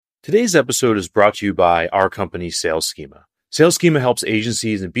Today's episode is brought to you by our company, Sales Schema. Sales Schema helps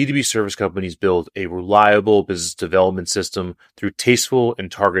agencies and B2B service companies build a reliable business development system through tasteful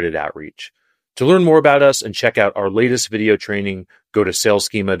and targeted outreach. To learn more about us and check out our latest video training, go to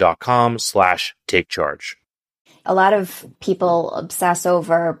saleschema.com/takecharge. A lot of people obsess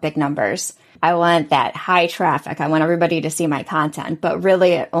over big numbers. I want that high traffic. I want everybody to see my content, but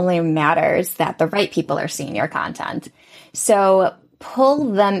really it only matters that the right people are seeing your content. So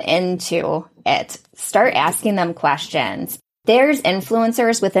pull them into it. Start asking them questions. There's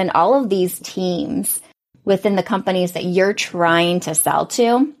influencers within all of these teams, within the companies that you're trying to sell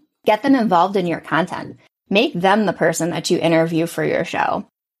to. Get them involved in your content. Make them the person that you interview for your show.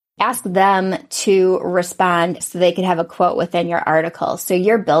 Ask them to respond so they could have a quote within your article. So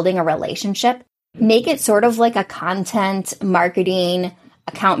you're building a relationship. Make it sort of like a content marketing,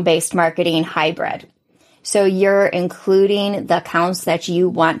 account-based marketing hybrid. So you're including the accounts that you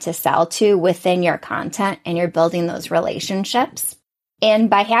want to sell to within your content, and you're building those relationships. And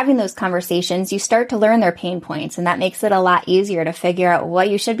by having those conversations, you start to learn their pain points, and that makes it a lot easier to figure out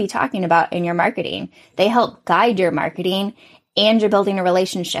what you should be talking about in your marketing. They help guide your marketing, and you're building a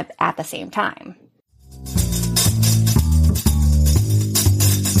relationship at the same time.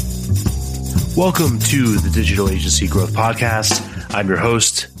 Welcome to the Digital Agency Growth Podcast. I'm your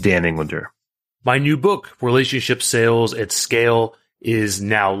host, Dan Englander. My new book, Relationship Sales at Scale, is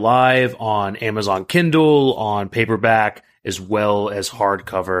now live on Amazon Kindle, on paperback, as well as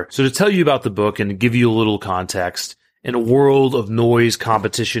hardcover. So to tell you about the book and give you a little context, in a world of noise,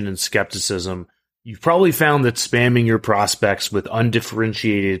 competition, and skepticism, you've probably found that spamming your prospects with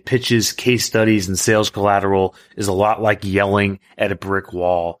undifferentiated pitches, case studies, and sales collateral is a lot like yelling at a brick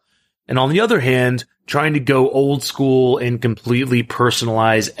wall. And on the other hand, trying to go old school and completely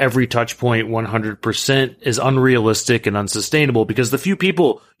personalize every touch point 100% is unrealistic and unsustainable because the few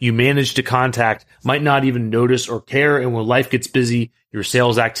people you manage to contact might not even notice or care. And when life gets busy, your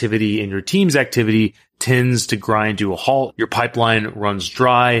sales activity and your team's activity tends to grind to a halt. Your pipeline runs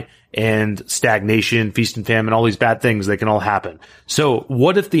dry, and stagnation, feast and famine, all these bad things, they can all happen. So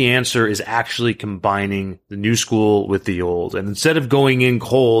what if the answer is actually combining the new school with the old? And instead of going in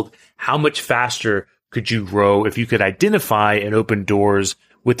cold, how much faster could you grow if you could identify and open doors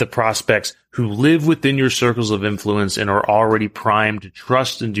with the prospects who live within your circles of influence and are already primed to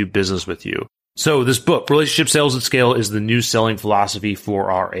trust and do business with you? So this book, Relationship Sales at Scale, is the new selling philosophy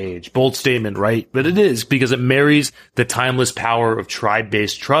for our age. Bold statement, right? But it is, because it marries the timeless power of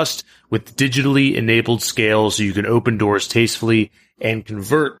tribe-based trust with digitally enabled scale so you can open doors tastefully and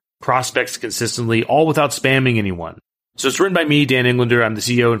convert prospects consistently, all without spamming anyone. So it's written by me, Dan Englander. I'm the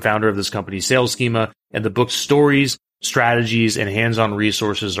CEO and founder of this company, Sales Schema, and the book's stories, strategies, and hands-on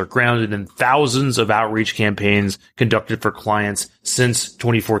resources are grounded in thousands of outreach campaigns conducted for clients since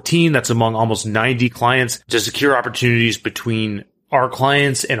 2014. That's among almost 90 clients to secure opportunities between our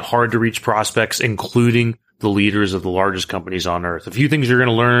clients and hard-to-reach prospects, including the leaders of the largest companies on earth. A few things you're going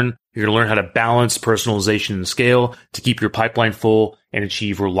to learn. You're going to learn how to balance personalization and scale to keep your pipeline full and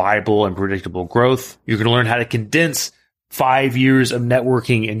achieve reliable and predictable growth. You're going to learn how to condense 5 years of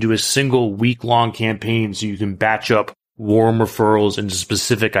networking into a single week-long campaign so you can batch up warm referrals into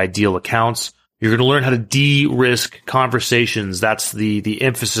specific ideal accounts. You're going to learn how to de-risk conversations. That's the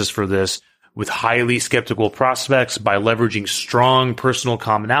emphasis for this, with highly skeptical prospects by leveraging strong personal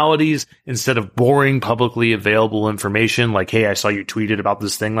commonalities instead of boring publicly available information like, hey, I saw you tweeted about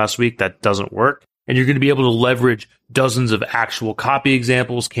this thing last week. That doesn't work. And you're going to be able to leverage dozens of actual copy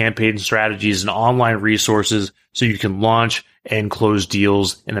examples, campaign strategies, and online resources so you can launch and close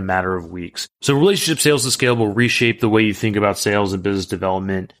deals in a matter of weeks. So Relationship Sales at Scale will reshape the way you think about sales and business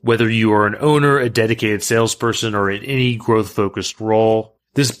development, whether you are an owner, a dedicated salesperson, or in any growth-focused role.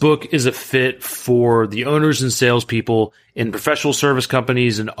 This book is a fit for the owners and salespeople in professional service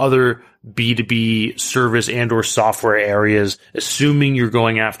companies and other B2B service and or software areas, assuming you're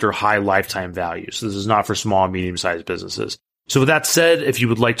going after high lifetime value. So this is not for small and medium-sized businesses. So with that said, if you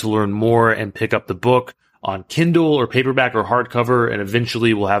would like to learn more and pick up the book on Kindle or paperback or hardcover, and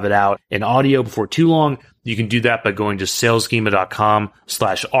eventually we'll have it out in audio before too long, you can do that by going to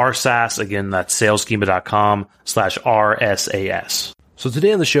saleschema.com/RSAS. Again, that's saleschema.com/RSAS. So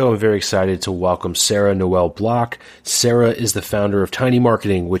today on the show, I'm very excited to welcome Sarah Noel Block. Sarah is the founder of Tiny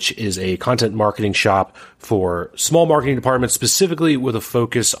Marketing, which is a content marketing shop for small marketing departments, specifically with a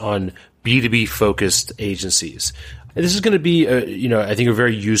focus on B2B focused agencies. This is going to be, I think a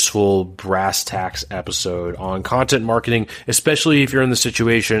very useful brass tacks episode on content marketing, especially if you're in the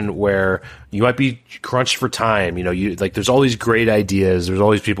situation where you might be crunched for time. There's all these great ideas. There's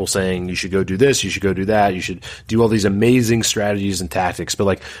always people saying you should go do this, you should go do that, you should do all these amazing strategies and tactics. But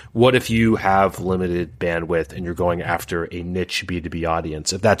like, what if you have limited bandwidth and you're going after a niche B2B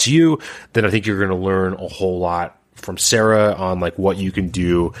audience? If that's you, then I think you're going to learn a whole lot from Sarah on like what you can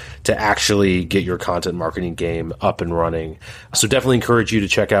do to actually get your content marketing game up and running. So definitely encourage you to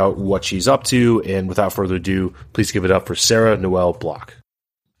check out what she's up to. And without further ado, please give it up for Sarah Noel Block.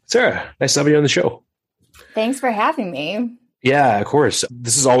 Sarah, nice to have you on the show. Thanks for having me. Yeah, of course.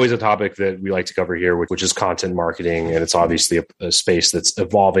 This is always a topic that we like to cover here, which is content marketing. And it's obviously a space that's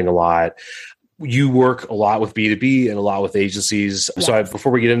evolving a lot. You work a lot with B2B and a lot with agencies. Yes. So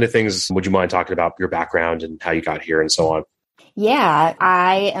before we get into things, would you mind talking about your background and how you got here and so on? Yeah,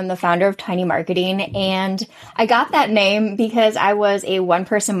 I am the founder of Tiny Marketing, and I got that name because I was a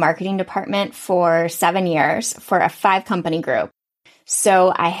one-person marketing department for 7 years for a 5-company group.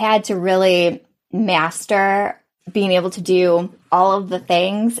 So I had to really master being able to do all of the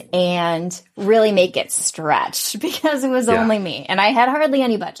things and really make it stretch because it was only me and I had hardly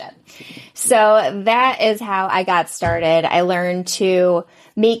any budget. So that is how I got started. I learned to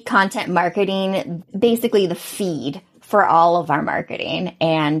make content marketing basically the feed for all of our marketing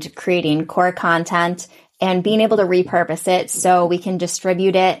and creating core content and being able to repurpose it so we can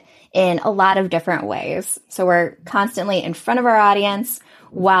distribute it in a lot of different ways. So we're constantly in front of our audience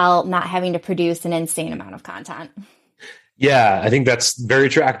while not having to produce an insane amount of content. Yeah, I think that's very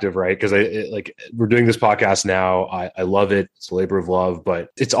attractive, right? Because we're doing this podcast now. I love it. It's a labor of love, but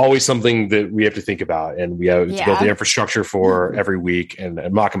it's always something that we have to think about, and we have to build the infrastructure for every week. And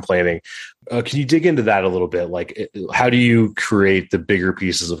I'm not complaining. Can you dig into that a little bit? Like, how do you create the bigger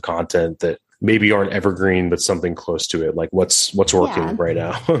pieces of content that maybe aren't evergreen, but something close to it? Like, what's working right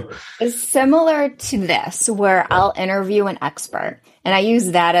now? It's similar to this, where I'll interview an expert, and I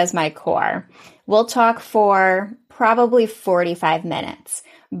use that as my core. We'll talk for probably 45 minutes,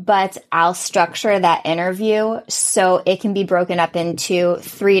 but I'll structure that interview so it can be broken up into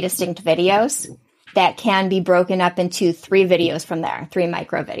 3 distinct videos that can be broken up into 3 videos from there, 3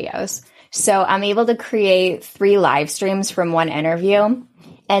 micro videos. So I'm able to create 3 live streams from one interview.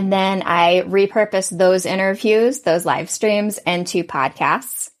 And then I repurpose those interviews, those live streams, into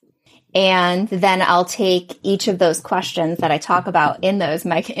podcasts. And then I'll take each of those questions that I talk about in those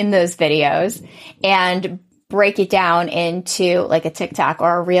videos and break it down into like a TikTok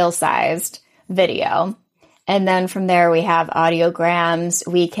or a reel-sized video. And then from there, we have audiograms.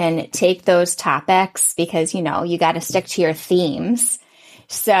 We can take those topics because, you got to stick to your themes.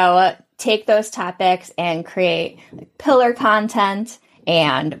 So take those topics and create pillar content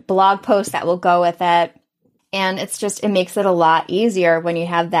and blog posts that will go with it. And it makes it a lot easier when you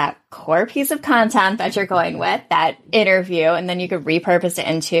have that core piece of content that you're going with, that interview, and then you could repurpose it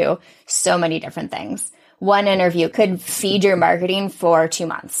into so many different things. One interview could feed your marketing for 2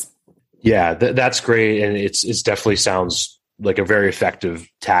 months. Yeah, that's great. And it's definitely sounds like a very effective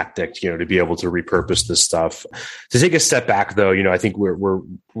tactic, to be able to repurpose this stuff. To take a step back though, I think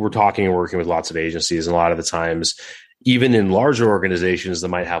we're talking and working with lots of agencies, and a lot of the times, even in larger organizations that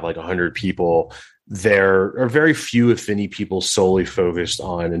might have like 100 people, there are very few, if any, people solely focused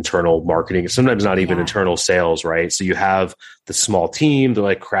on internal marketing, sometimes not even internal sales, right? So you have the small team, they're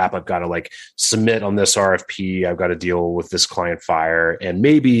like, crap, I've got to like submit on this RFP. I've got to deal with this client fire. And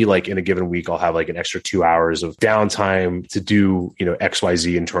maybe like in a given week, I'll have like an extra 2 hours of downtime to do,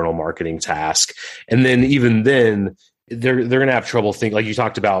 XYZ internal marketing task. And then even then, they're going to have trouble thinking, like you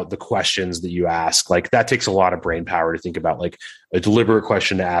talked about the questions that you ask, like that takes a lot of brain power to think about, like a deliberate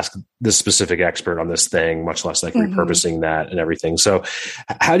question to ask this specific expert on this thing, much less like repurposing that and everything. So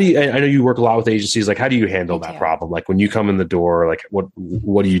how do you, I know you work a lot with agencies, like how do you handle that problem? Like when you come in the door, like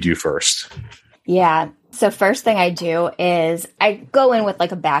what do you do first? Yeah. So first thing I do is I go in with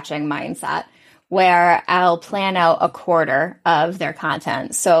like a batching mindset, where I'll plan out a quarter of their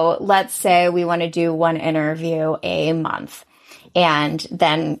content. So let's say we want to do 1 interview a month and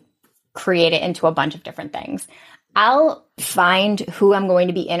then create it into a bunch of different things. I'll find who I'm going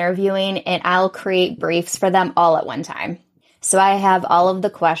to be interviewing and I'll create briefs for them all at one time. So I have all of the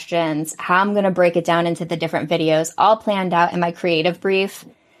questions, how I'm going to break it down into the different videos, all planned out in my creative brief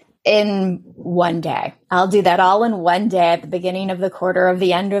in one day. I'll do that all in one day at the beginning of the quarter, of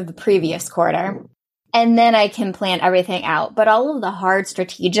the end of the previous quarter. And then I can plan everything out. But all of the hard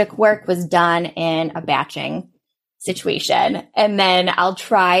strategic work was done in a batching situation. And then I'll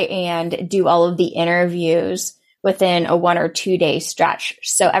try and do all of the interviews within a 1 or 2 day stretch.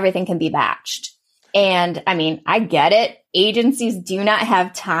 So everything can be batched. And I mean, I get it. Agencies do not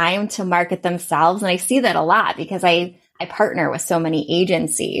have time to market themselves. And I see that a lot because I partner with so many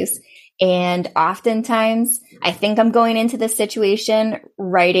agencies. And oftentimes I think I'm going into this situation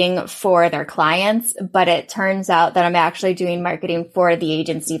writing for their clients, but it turns out that I'm actually doing marketing for the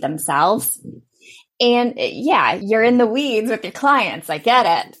agency themselves. And yeah, you're in the weeds with your clients. I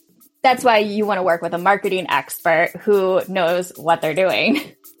get it. That's why you want to work with a marketing expert who knows what they're doing.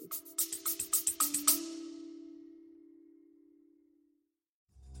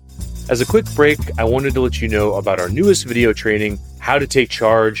 As a quick break, I wanted to let you know about our newest video training, How to Take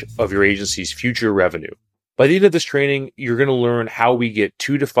Charge of Your Agency's Future Revenue. By the end of this training, you're going to learn how we get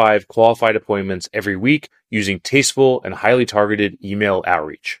 2 to 5 qualified appointments every week using tasteful and highly targeted email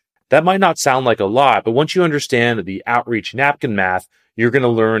outreach. That might not sound like a lot, but once you understand the outreach napkin math, you're going to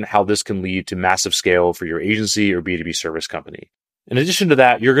learn how this can lead to massive scale for your agency or B2B service company. In addition to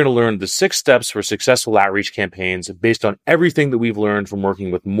that, you're going to learn the 6 steps for successful outreach campaigns based on everything that we've learned from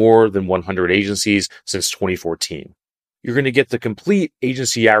working with more than 100 agencies since 2014. You're going to get the complete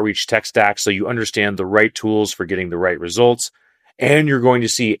agency outreach tech stack so you understand the right tools for getting the right results. And you're going to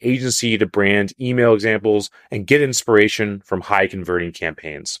see agency to brand email examples and get inspiration from high converting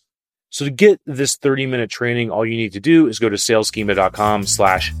campaigns. So to get this 30-minute training, all you need to do is go to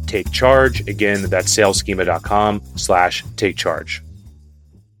saleschema.com/take charge. Again, that's saleschema.com/take charge.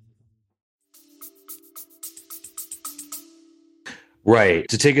 Right.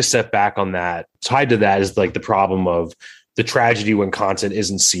 To take a step back on that, tied to that is like the problem of the tragedy when content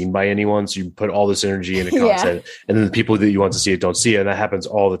isn't seen by anyone. So you put all this energy into content and then the people that you want to see it don't see it. And that happens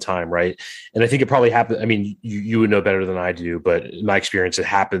all the time. Right. And I think it probably happens. I mean, you would know better than I do, but in my experience, it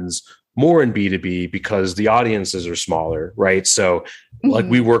happens more in B2B because the audiences are smaller, right? So like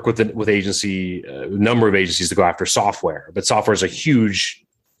we work with agency, a number of agencies to go after software, but software is a huge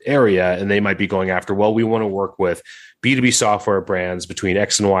area and they might be going after, well, we want to work with B2B software brands between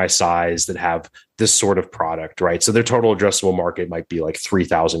X and Y size that have this sort of product, right? So their total addressable market might be like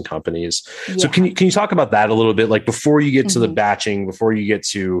 3,000 companies. Yeah. So can you talk about that a little bit? Like before you get to the batching, before you get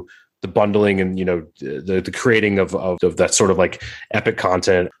to the bundling and, you know, the creating of that sort of like epic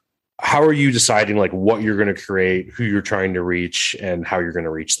content, how are you deciding like what you're going to create, who you're trying to reach, and how you're going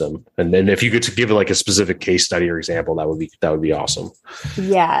to reach them? And then if you could give like a specific case study or example, that would be awesome.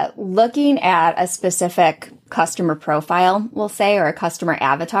 Yeah, looking at a specific customer profile, we'll say, or a customer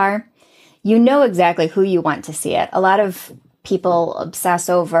avatar, you know exactly who you want to see it. A lot of people obsess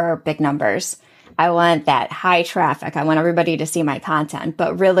over big numbers. I want that high traffic. I want everybody to see my content,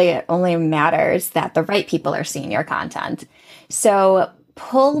 but really it only matters that the right people are seeing your content. So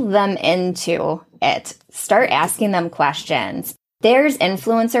pull them into it. Start asking them questions. There's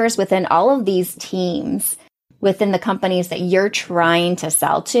influencers within all of these teams, within the companies that you're trying to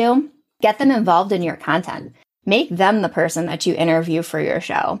sell to. Get them involved in your content. Make them the person that you interview for your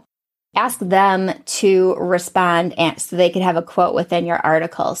show. Ask them to respond so they could have a quote within your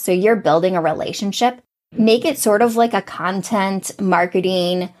article. So you're building a relationship. Make it sort of like a content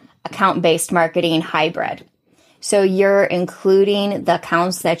marketing, account-based marketing hybrid. So you're including the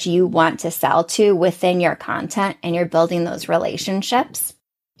accounts that you want to sell to within your content and you're building those relationships.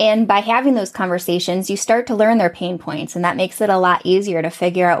 And by having those conversations, you start to learn their pain points, and that makes it a lot easier to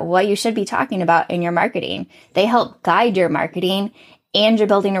figure out what you should be talking about in your marketing. They help guide your marketing and you're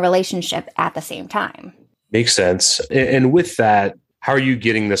building a relationship at the same time. Makes sense. And with that, how are you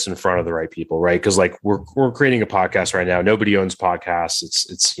getting this in front of the right people, right? Because like we're creating a podcast right now. Nobody owns podcasts.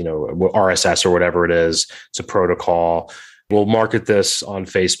 It's you know, RSS or whatever it is. It's a protocol. We'll market this on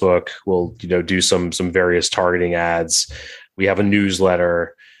Facebook. We'll, you know, do some various targeting ads. We have a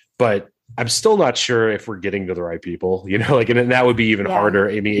newsletter, but I'm still not sure if we're getting to the right people, you know, like, and that would be even harder.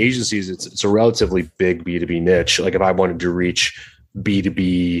 I mean, agencies, it's a relatively big B2B niche. Like if I wanted to reach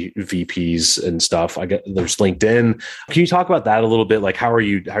B2B VPs and stuff, there's LinkedIn. Can you talk about that a little bit? Like, how are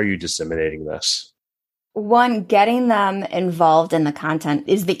you disseminating this? One, getting them involved in the content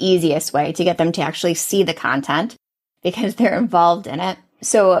is the easiest way to get them to actually see the content because they're involved in it.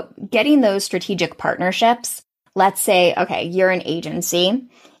 So getting those strategic partnerships, let's say, okay, you're an agency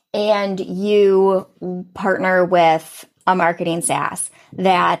and you partner with a marketing SaaS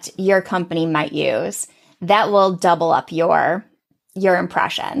that your company might use. That will double up your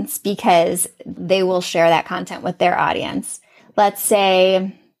impressions because they will share that content with their audience. Let's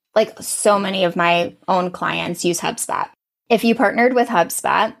say, like so many of my own clients use HubSpot. If you partnered with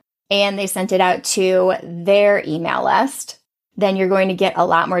HubSpot and they sent it out to their email list, then you're going to get a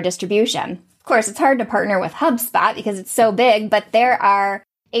lot more distribution. Of course, it's hard to partner with HubSpot because it's so big, but there are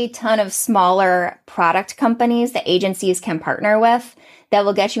a ton of smaller product companies that agencies can partner with that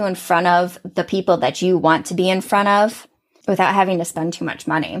will get you in front of the people that you want to be in front of without having to spend too much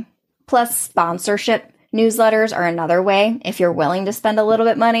money. Plus, sponsorship newsletters are another way. If you're willing to spend a little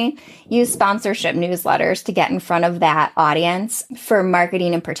bit money, use sponsorship newsletters to get in front of that audience. For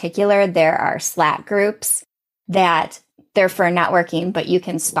marketing in particular, there are Slack groups that they're for networking, but you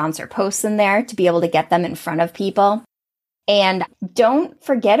can sponsor posts in there to be able to get them in front of people. And don't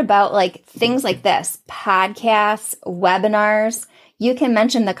forget about things like this, podcasts, webinars. You can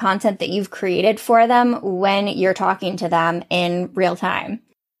mention the content that you've created for them when you're talking to them in real time.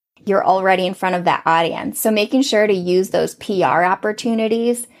 You're already in front of that audience. So making sure to use those PR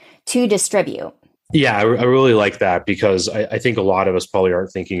opportunities to distribute. Yeah, I really like that because I think a lot of us probably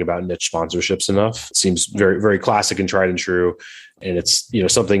aren't thinking about niche sponsorships enough. It seems very, very classic and tried and true. And it's,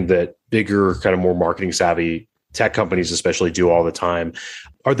 something that bigger, kind of more marketing savvy tech companies especially do all the time.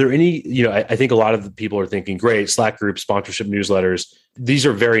 Are there any, I think a lot of the people are thinking, great, Slack groups, sponsorship newsletters. These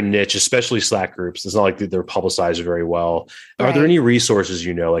are very niche, especially Slack groups. It's not like they're publicized very well. Right. Are there any resources,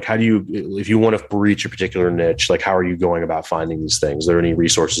 how do you, if you want to reach a particular niche, how are you going about finding these things? Are there any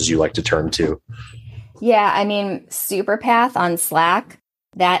resources you like to turn to? Yeah, Superpath on Slack,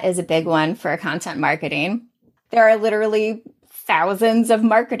 that is a big one for content marketing. There are literally thousands of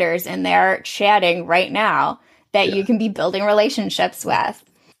marketers in there chatting right now that you can be building relationships with.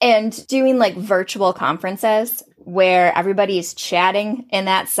 And doing virtual conferences where everybody's chatting in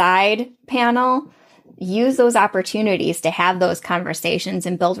that side panel, use those opportunities to have those conversations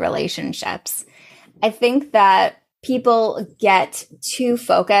and build relationships. I think that people get too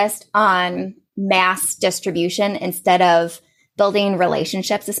focused on mass distribution instead of building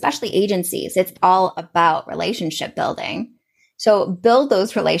relationships, especially agencies. It's all about relationship building. So build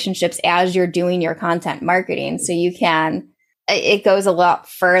those relationships as you're doing your content marketing so it goes a lot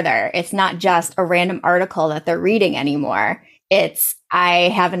further. It's not just a random article that they're reading anymore. It's, I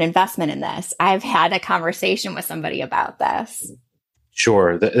have an investment in this. I've had a conversation with somebody about this.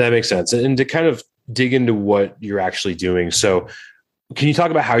 Sure. That makes sense. And to kind of dig into what you're actually doing. So can you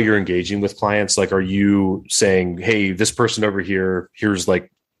talk about how you're engaging with clients? Are you saying, hey, this person over here, here's the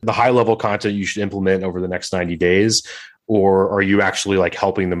high level content you should implement over the next 90 days? Or are you actually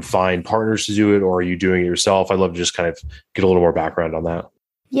helping them find partners to do it? Or are you doing it yourself? I'd love to just kind of get a little more background on that.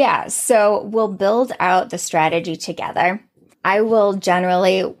 Yeah. So we'll build out the strategy together. I will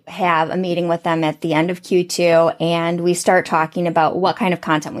generally have a meeting with them at the end of Q2, and we start talking about what kind of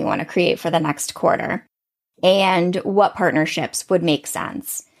content we want to create for the next quarter and what partnerships would make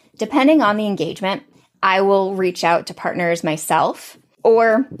sense. Depending on the engagement, I will reach out to partners myself,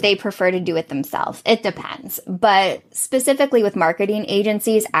 or they prefer to do it themselves. It depends. But specifically with marketing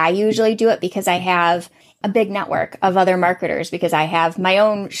agencies, I usually do it because I have a big network of other marketers, because I have my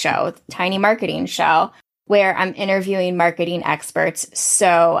own show, Tiny Marketing Show, where I'm interviewing marketing experts.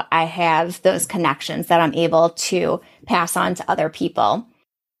 So I have those connections that I'm able to pass on to other people.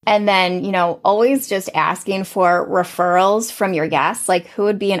 And then, always just asking for referrals from your guests, who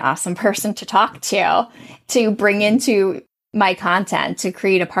would be an awesome person to talk to bring into my content to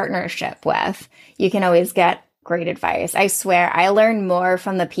create a partnership with. You can always get great advice. I swear, I learn more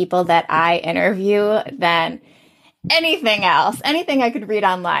from the people that I interview than anything else, anything I could read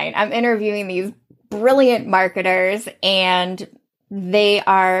online. I'm interviewing these brilliant marketers, and they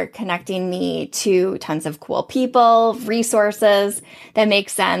are connecting me to tons of cool people, resources that make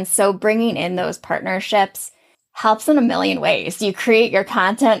sense. So bringing in those partnerships helps in a million ways. You create your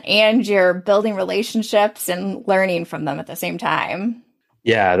content and you're building relationships and learning from them at the same time.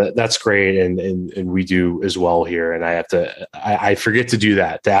 Yeah, that's great. And we do as well here. And I forget to do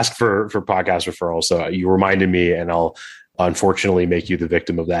that, to ask for podcast referrals. So you reminded me, and I'll unfortunately make you the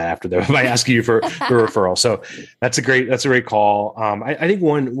victim of that after that by asking you for the referral. So that's a great call. I think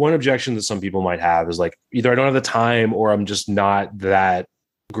one objection that some people might have is either I don't have the time, or I'm just not that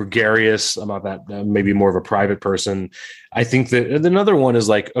gregarious. I'm not that, maybe more of a private person. I think that another one is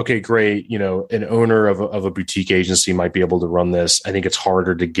okay, great. An owner of a boutique agency might be able to run this. I think it's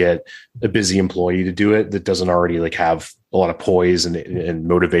harder to get a busy employee to do it that doesn't already have a lot of poise and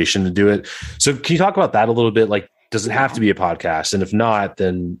motivation to do it. So can you talk about that a little bit? Does it have to be a podcast? And if not,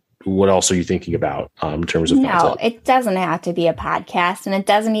 then what else are you thinking about in terms of content? No, it doesn't have to be a podcast, and it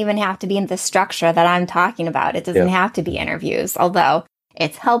doesn't even have to be in the structure that I'm talking about. It doesn't have to be interviews, although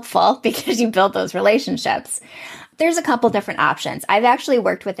it's helpful because you build those relationships. There's a couple different options. I've actually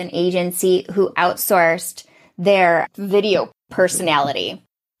worked with an agency who outsourced their video personality.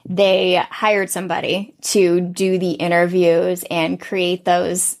 They hired somebody to do the interviews and create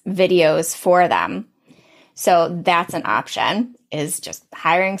those videos for them. So that's an option, is just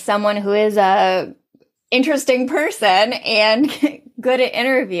hiring someone who is a interesting person and good at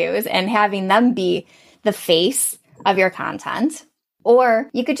interviews and having them be the face of your content. Or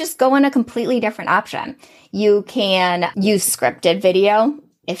you could just go in a completely different option. You can use scripted video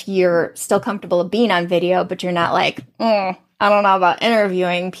if you're still comfortable being on video, but you're not like, I don't know about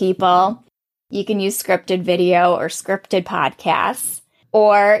interviewing people. You can use scripted video or scripted podcasts.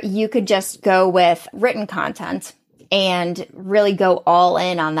 Or you could just go with written content and really go all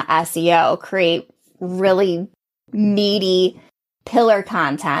in on the SEO, create really meaty pillar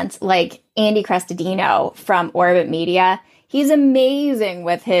content like Andy Crestodino from Orbit Media. He's amazing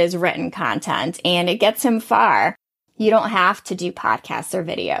with his written content and it gets him far. You don't have to do podcasts or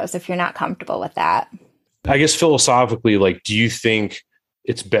videos if you're not comfortable with that. I guess philosophically, like, do you think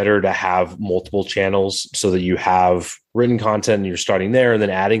it's better to have multiple channels so that you have written content and you're starting there and then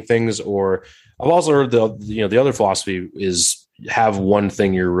adding things? Or I've also heard the other philosophy is have one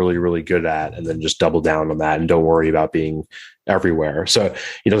thing you're really, really good at and then just double down on that and don't worry about being everywhere. So,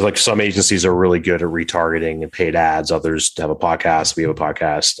 like some agencies are really good at retargeting and paid ads. Others have a podcast. We have a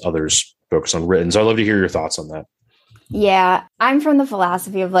podcast. Others focus on written. So I'd love to hear your thoughts on that. Yeah, I'm from the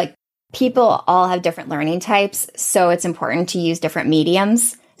philosophy of like people all have different learning types. So it's important to use different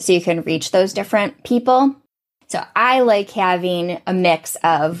mediums so you can reach those different people. So I like having a mix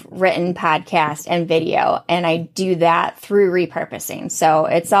of written podcast and video, and I do that through repurposing. So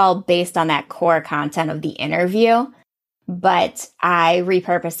it's all based on that core content of the interview, but I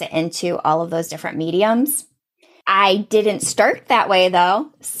repurpose it into all of those different mediums. I didn't start that way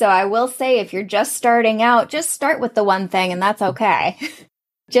though. So I will say if you're just starting out, just start with the one thing and that's okay.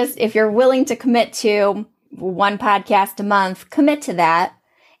 Just if you're willing to commit to one podcast a month, commit to that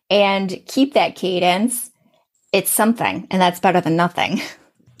and keep that cadence. It's something, and that's better than nothing.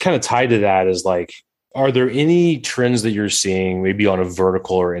 Kind of tied to that is like, are there any trends that you're seeing maybe on a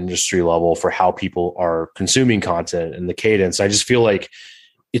vertical or industry level for how people are consuming content and the cadence? I just feel like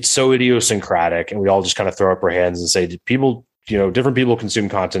it's so idiosyncratic and we all just kind of throw up our hands and say, people, different people consume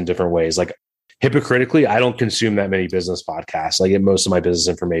content different ways. Like hypocritically, I don't consume that many business podcasts. I get most of my business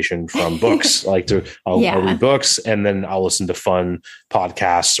information from books. I'll read books and then I'll listen to fun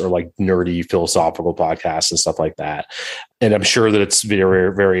podcasts or like nerdy philosophical podcasts and stuff like that. And I'm sure that it's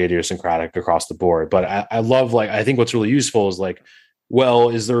very, very idiosyncratic across the board. But I love, I think what's really useful is like, well,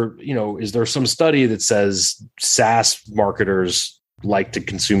 is there some study that says SaaS marketers like to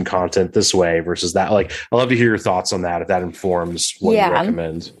consume content this way versus that? Like, I'd love to hear your thoughts on that if that informs what you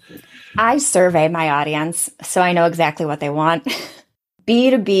recommend. I survey my audience, so I know exactly what they want.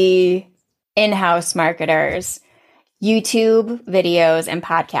 B2B, in-house marketers, YouTube videos and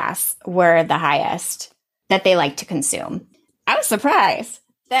podcasts were the highest that they like to consume. I was surprised.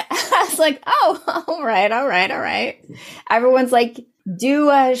 I was like, oh, all right. Everyone's like, do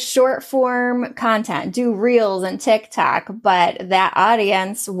a short form content, do reels and TikTok, but that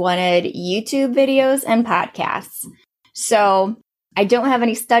audience wanted YouTube videos and podcasts. So I don't have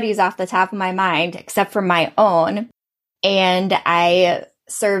any studies off the top of my mind except for my own. And I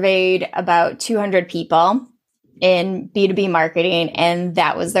surveyed about 200 people in B2B marketing, and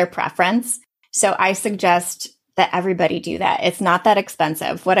that was their preference. So I suggest that everybody do that. It's not that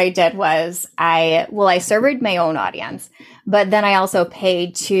expensive. What I did was I surveyed my own audience, but then I also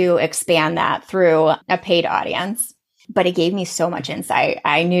paid to expand that through a paid audience. But it gave me so much insight.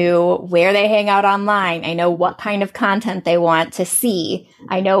 I knew where they hang out online. I know what kind of content they want to see.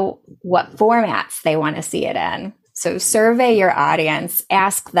 I know what formats they want to see it in. So survey your audience,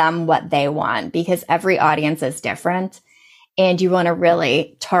 ask them what they want because every audience is different. And you want to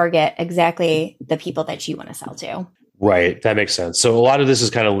really target exactly the people that you want to sell to. Right. That makes sense. So a lot of this is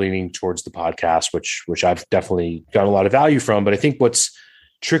kind of leaning towards the podcast, which I've definitely gotten a lot of value from. But I think what's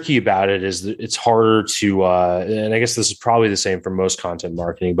tricky about it is that it's harder to, and I guess this is probably the same for most content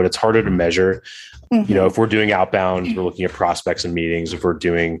marketing, but it's harder to measure. Mm-hmm. If we're doing outbound, we're looking at prospects and meetings. If we're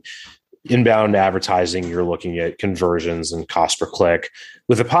doing inbound advertising, you're looking at conversions and cost per click.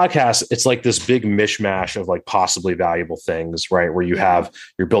 With a podcast, it's like this big mishmash of like possibly valuable things, right? Where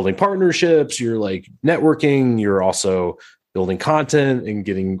you're building partnerships, you're like networking, you're also building content and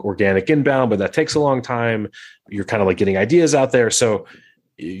getting organic inbound, but that takes a long time. You're kind of like getting ideas out there. So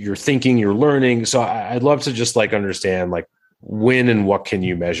you're thinking, you're learning. So I'd love to just like understand like when and what can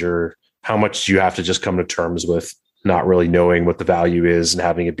you measure? How much do you have to just come to terms with not really knowing what the value is and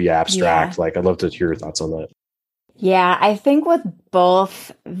having it be abstract? Yeah. Like, I'd love to hear your thoughts on that. Yeah, I think with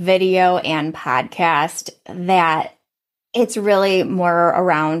both video and podcast that it's really more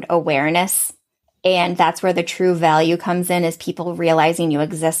around awareness. And that's where the true value comes in, is people realizing you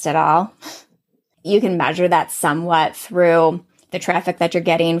exist at all. You can measure that somewhat through the traffic that you're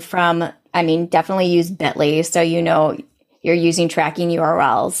getting from, definitely use Bitly. So, you're using tracking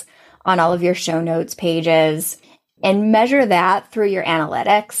URLs on all of your show notes pages, and measure that through your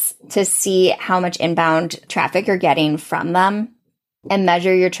analytics to see how much inbound traffic you're getting from them, and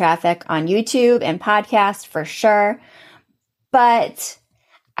measure your traffic on YouTube and podcast for sure. But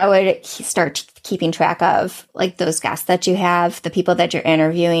I would start keeping track of like those guests that you have, the people that you're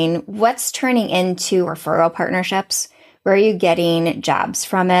interviewing, what's turning into referral partnerships, where are you getting jobs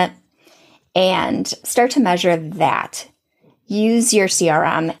from it, and start to measure that. Use your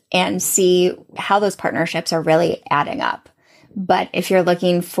CRM and see how those partnerships are really adding up. But if you're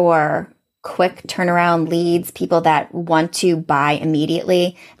looking for quick turnaround leads, people that want to buy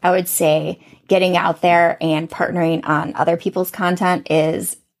immediately, I would say getting out there and partnering on other people's content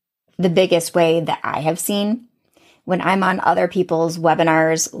is the biggest way that I have seen. When I'm on other people's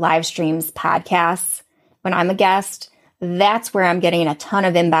webinars, live streams, podcasts, when I'm a guest, that's where I'm getting a ton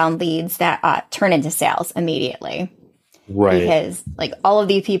of inbound leads that turn into sales immediately. Right. Because like all of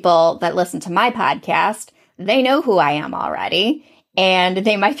these people that listen to my podcast, they know who I am already, and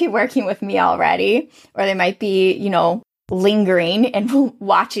they might be working with me already, or they might be, lingering and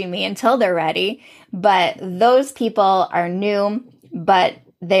watching me until they're ready. But those people are new, but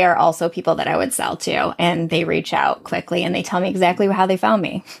they are also people that I would sell to, and they reach out quickly and they tell me exactly how they found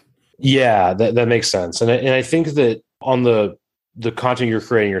me. Yeah, that makes sense. And I think that on the content you're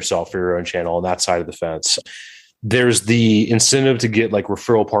creating yourself for your own channel on that side of the fence, there's the incentive to get like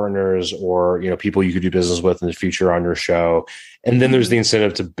referral partners or, people you could do business with in the future on your show. And then there's the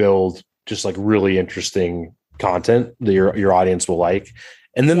incentive to build just like really interesting content that your audience will like.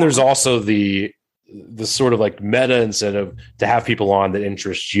 And then there's also the sort of like meta incentive to have people on that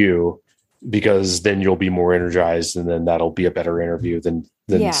interest you, because then you'll be more energized, and then that'll be a better interview than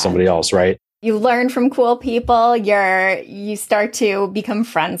somebody else. Right. You learn from cool people. You start to become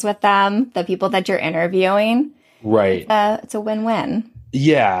friends with them, the people that you're interviewing. Right. It's a win-win.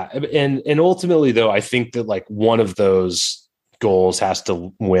 Yeah. And ultimately though, I think that like one of those goals has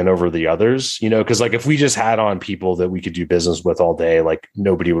to win over the others, because like if we just had on people that we could do business with all day, like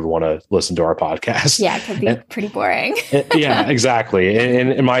nobody would want to listen to our podcast. Yeah. It could be pretty boring. Yeah, exactly.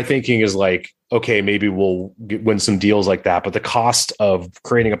 And my thinking is like, okay, maybe we'll win some deals like that, but the cost of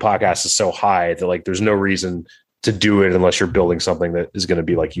creating a podcast is so high that like, there's no reason to do it unless you're building something that is going to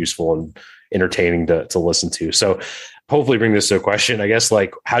be like useful and entertaining to listen to. So hopefully bring this to a question, I guess,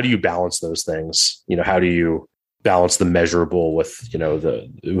 like, how do you balance those things? How do you balance the measurable with,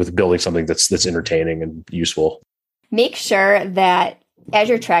 with building something that's entertaining and useful? Make sure that as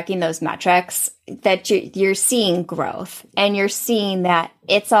you're tracking those metrics, that you're seeing growth, and you're seeing that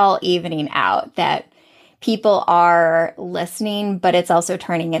it's all evening out, that people are listening, but it's also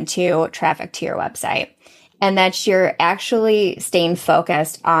turning into traffic to your website, and that you're actually staying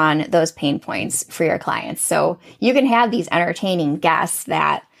focused on those pain points for your clients. So you can have these entertaining guests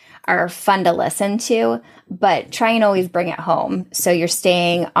that are fun to listen to, but try and always bring it home. So you're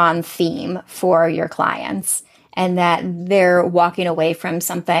staying on theme for your clients, and that they're walking away from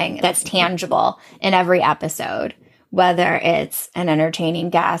something that's tangible in every episode, whether it's an entertaining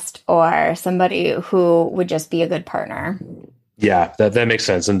guest or somebody who would just be a good partner. Yeah, that makes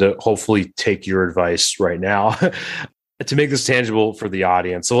sense. And to hopefully take your advice right now to make this tangible for the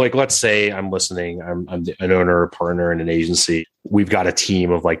audience. So like, let's say I'm listening, I'm an owner, a partner in an agency. We've got a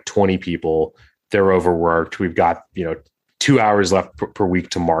team of like 20 people. They're overworked. We've got, 2 hours left per week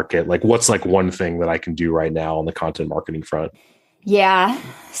to market. Like, what's like one thing that I can do right now on the content marketing front? Yeah.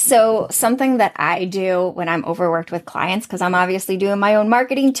 So something that I do when I'm overworked with clients, because I'm obviously doing my own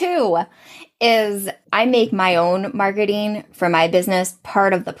marketing too, is I make my own marketing for my business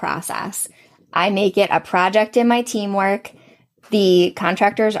part of the process. I make it a project in my teamwork. The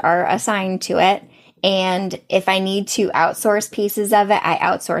contractors are assigned to it. And if I need to outsource pieces of it, I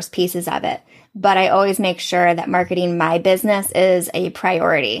outsource pieces of it. But I always make sure that marketing my business is a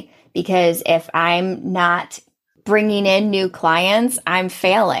priority, because if I'm not bringing in new clients, I'm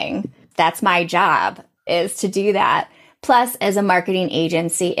failing. That's my job, is to do that. Plus, as a marketing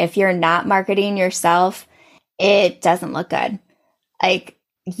agency, if you're not marketing yourself, it doesn't look good. Like,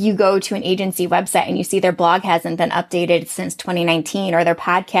 you go to an agency website and you see their blog hasn't been updated since 2019, or their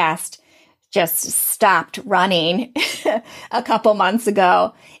podcast just stopped running a couple months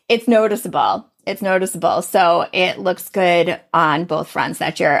ago. It's noticeable. It's noticeable. So it looks good on both fronts,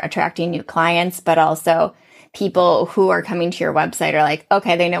 that you're attracting new clients, but also people who are coming to your website are like,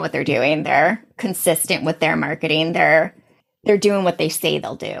 okay, they know what they're doing. They're consistent with their marketing. They're doing what they say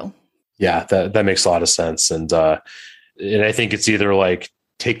they'll do. Yeah, that makes a lot of sense. And I think it's either like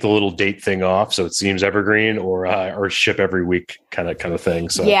take the little date thing off so it seems evergreen, or ship every week kind of thing.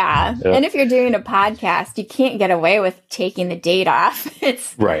 So yeah. And if you're doing a podcast, you can't get away with taking the date off.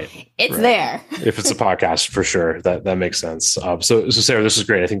 It's right. there. If it's a podcast, for sure, that makes sense. So Sarah, this is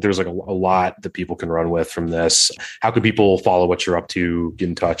great. I think there's like a lot that people can run with from this. How can people follow what you're up to, get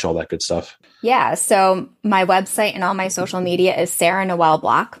in touch, all that good stuff? Yeah. So my website and all my social media is Sarah Noel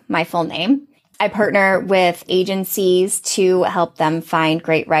Block, my full name. I partner with agencies to help them find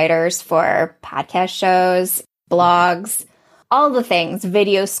great writers for podcast shows, blogs, all the things,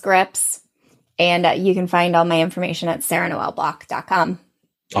 video scripts. And you can find all my information at sarahnoelblock.com.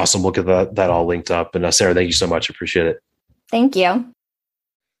 Awesome. We'll get that all linked up. And Sarah, thank you so much. Appreciate it. Thank you.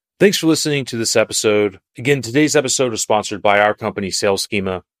 Thanks for listening to this episode. Again, today's episode is sponsored by our company, Sales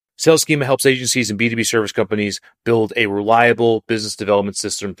Schema. Sales Schema helps agencies and B2B service companies build a reliable business development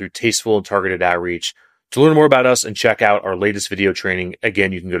system through tasteful and targeted outreach. To learn more about us and check out our latest video training,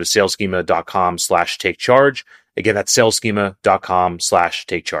 again, you can go to saleschema.com/takecharge. Again, that's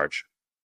saleschema.com/takecharge.